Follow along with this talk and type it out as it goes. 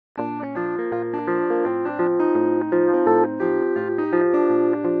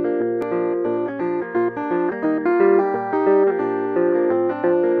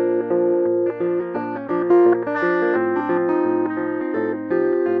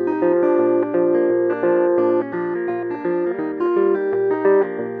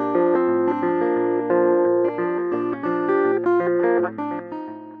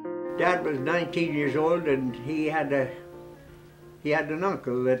19 years old, and he had an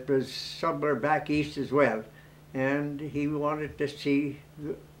uncle that was somewhere back east as well, and he wanted to see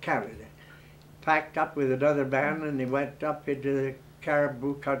Canada. Packed up with another man, and they went up into the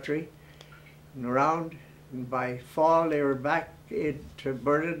Caribou country and around, and by fall they were back into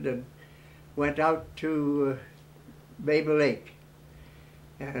Burnett and went out to Maple Lake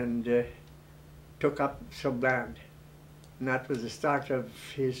and took up some land. And that was the start of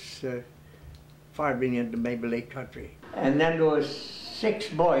his farming in the Maple Lake country. And then there was 6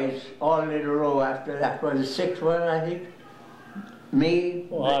 boys all in a row after that. Was the 6th one, I think? Me,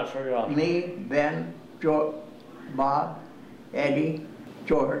 I forgot. Me, Ben, Joe, Bob, Eddie,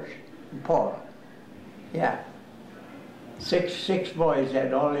 George, and Paul. Yeah. Six boys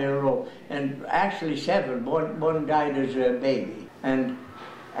then all in a row. And actually 7. One died as a baby. And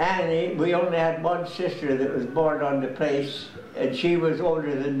Annie, we only had one sister that was born on the place, and she was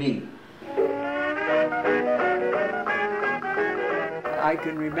older than me. I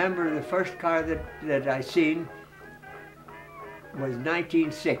can remember the first car that I seen was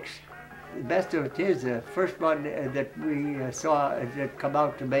 1906. The best of it is the first one that we saw that come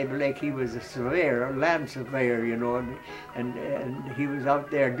out to Maple Lake, he was a surveyor, a land surveyor, you know, and he was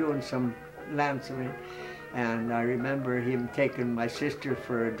out there doing some land surveying. And I remember him taking my sister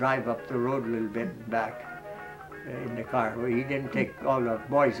for a drive up the road a little bit and back in the car. Well, he didn't take all the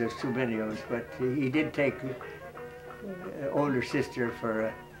boys, there's too many of us, but he did take older sister for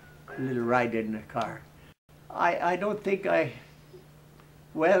a little ride in the car. I don't think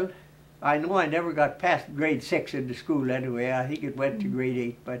well, I know I never got past grade 6 in the school anyway. I think it went to grade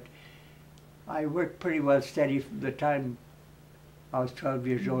 8, but I worked pretty well steady from the time I was 12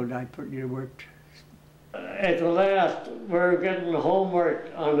 years old. I pretty worked. At the last, we were getting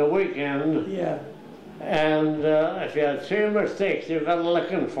homework on the weekend. Yeah. And if you had 3 mistakes, you got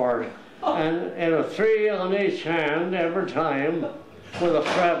looking for it. Oh. And it was 3 on each hand every time, with a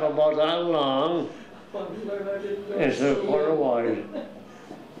strap about that long, instead of quarter wide.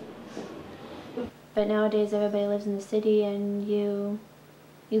 But nowadays, everybody lives in the city, and you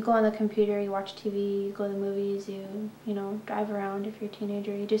go on the computer, you watch TV, you go to the movies, you know, drive around if you're a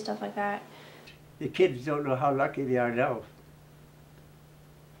teenager, you do stuff like that. The kids don't know how lucky they are now.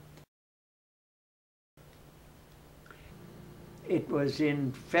 It was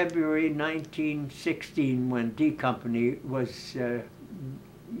in February 1916 when D Company was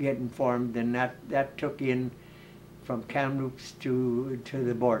getting formed, and that took in from Kamloops to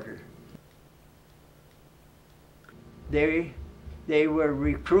the border. They were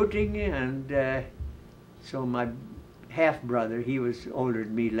recruiting, and so my half-brother, he was older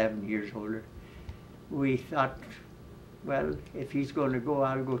than me, 11 years older, we thought, well, if he's going to go,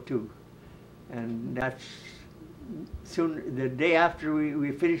 I'll go too. And that's soon, the day after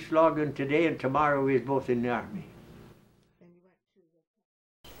we finished logging, today and tomorrow we was both in the army.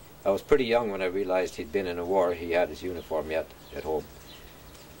 I was pretty young when I realized he'd been in a war. He had his uniform yet at home.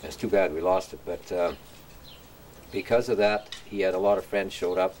 It's too bad we lost it, but because of that, he had a lot of friends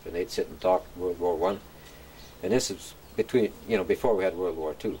showed up, and they'd sit and talk World War I. And this is between, you know, before we had World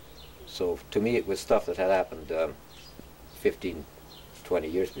War II. So to me, it was stuff that had happened 15, 20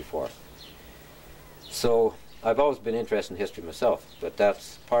 years before. So I've always been interested in history myself, but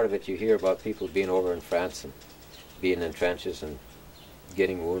that's part of it. You hear about people being over in France and being in trenches and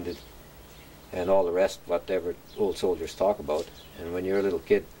getting wounded and all the rest, whatever old soldiers talk about. And when you're a little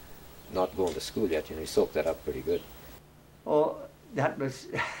kid, not going to school yet, you know, you soak that up pretty good. Oh, that was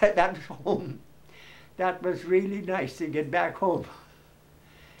that was home. That was really nice to get back home.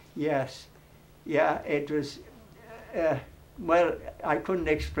 Yes, yeah, it was. Well, I couldn't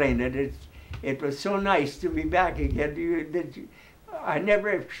explain it. It was so nice to be back again. I never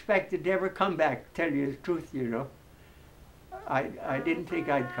expected to ever come back. To tell you the truth, you know. I didn't think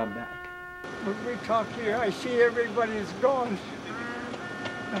I'd come back. When we talk here, I see everybody's gone.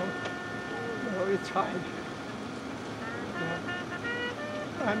 No, it's fine.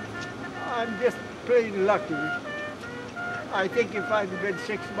 Yeah. I'm just plain lucky. I think if I'd have been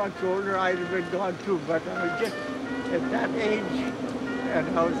 6 months older, I'd have been gone too, but I was just at that age,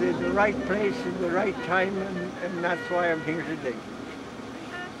 and I was in the right place at the right time, and that's why I'm here today.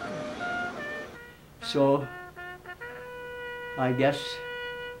 So, I guess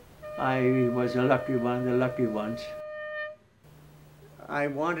I was a lucky one of the lucky ones. I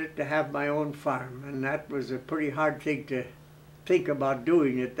wanted to have my own farm, and that was a pretty hard thing to think about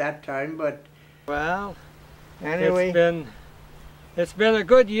doing at that time, but... Well, anyway, it's been a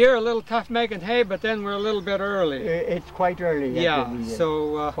good year, a little tough making hay, but then we're a little bit early. It's quite early. Yeah,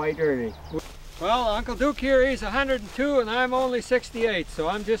 so... quite early. Well, Uncle Duke here, he's 102, and I'm only 68, so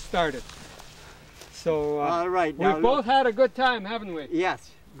I'm just started. So All right. we've both had a good time, haven't we?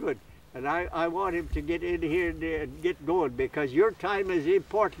 Yes, good. And I want him to get in here and get going, because your time is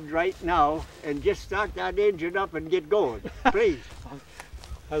important right now, and just start that engine up and get going, please.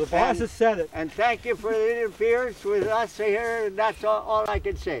 The boss has said it. And thank you for the interference with us here, and that's all I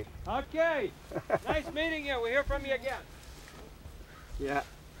can say. Okay. Nice meeting you. We'll hear from you again. Yeah.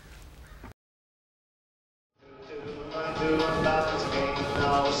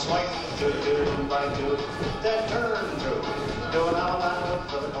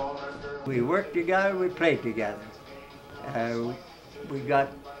 We worked together, we played together.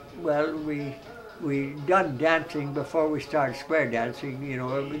 We done dancing before we started square dancing, you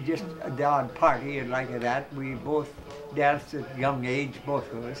know, it was just a odd party and like that. We both danced at young age,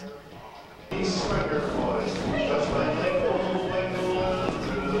 both of us.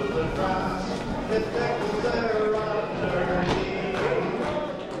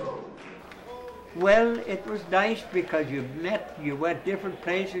 Well, it was nice because you went different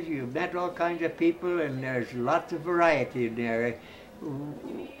places, you met all kinds of people, and there's lots of variety in there.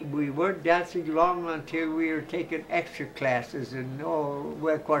 We weren't dancing long until we were taking extra classes, and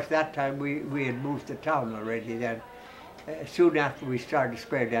well, of course, that time we had moved to town already then. Soon after we started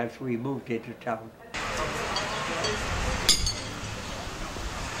square dance, we moved into town.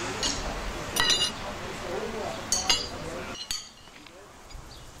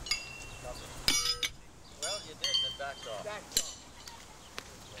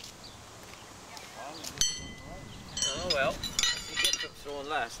 Oh well, you get from throwing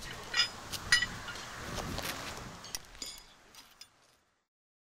last.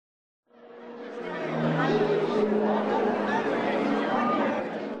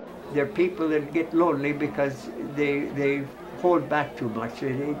 There are people that get lonely because they hold back too much.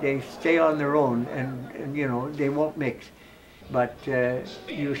 They stay on their own, and you know, they won't mix. But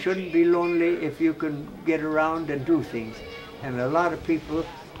you shouldn't be lonely if you can get around and do things. And a lot of people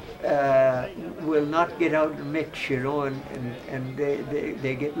will not get out and mix, you know, and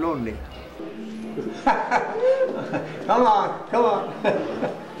they get lonely. Come on, come on.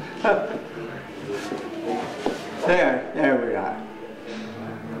 There we are.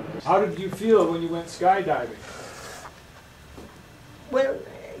 How did you feel when you went skydiving? Well,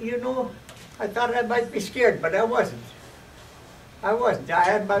 you know, I thought I might be scared, but I wasn't. I wasn't. I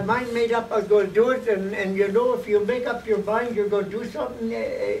had my mind made up I was going to do it, and you know, if you make up your mind you're going to do something,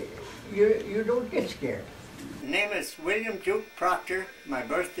 you don't get scared. My name is William Duke Procter. My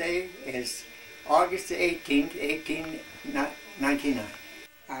birthday is August the 18th, 1899.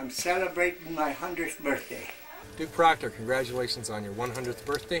 I'm celebrating my 100th birthday. Duke Procter, congratulations on your 100th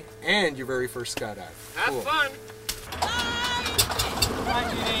birthday and your very first skydive. Have fun. Bye,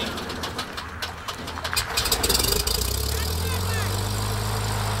 Jeannie.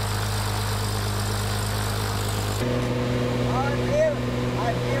 I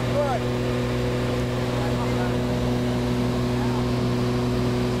feel good.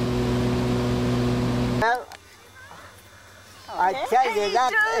 Well, I tell you,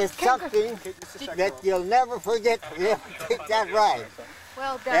 that is something that you'll never forget. You'll take that ride.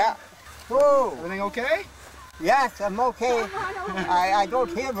 Well done. Yeah. Whoa. Everything okay? Yes, I'm okay. I don't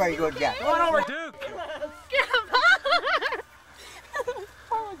hear very good yet. Come on over, Duke.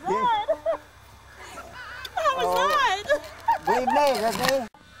 How was that? We made it, eh?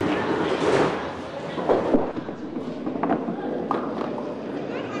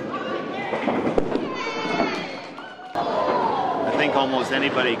 I think almost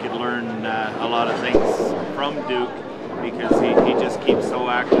anybody could learn a lot of things from Duke, because he just keeps so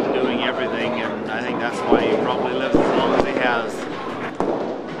active doing everything, and I think that's why he probably lives as long as he has.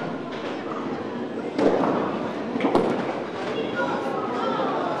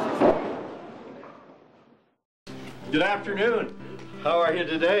 Good afternoon. How are you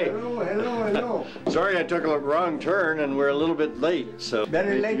today? Hello. Sorry I took a wrong turn and we're a little bit late. So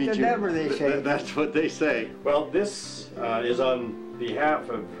Better late than never, they say. That's what they say. Well, this is on behalf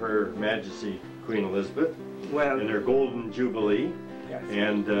of Her Majesty Queen Elizabeth in her Golden Jubilee. Yes.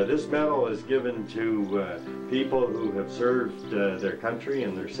 And this medal is given to people who have served their country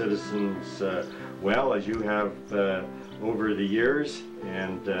and their citizens well, as you have over the years,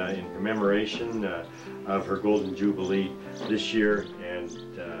 and in commemoration of her Golden Jubilee this year, and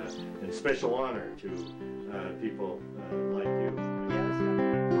in special honor to people like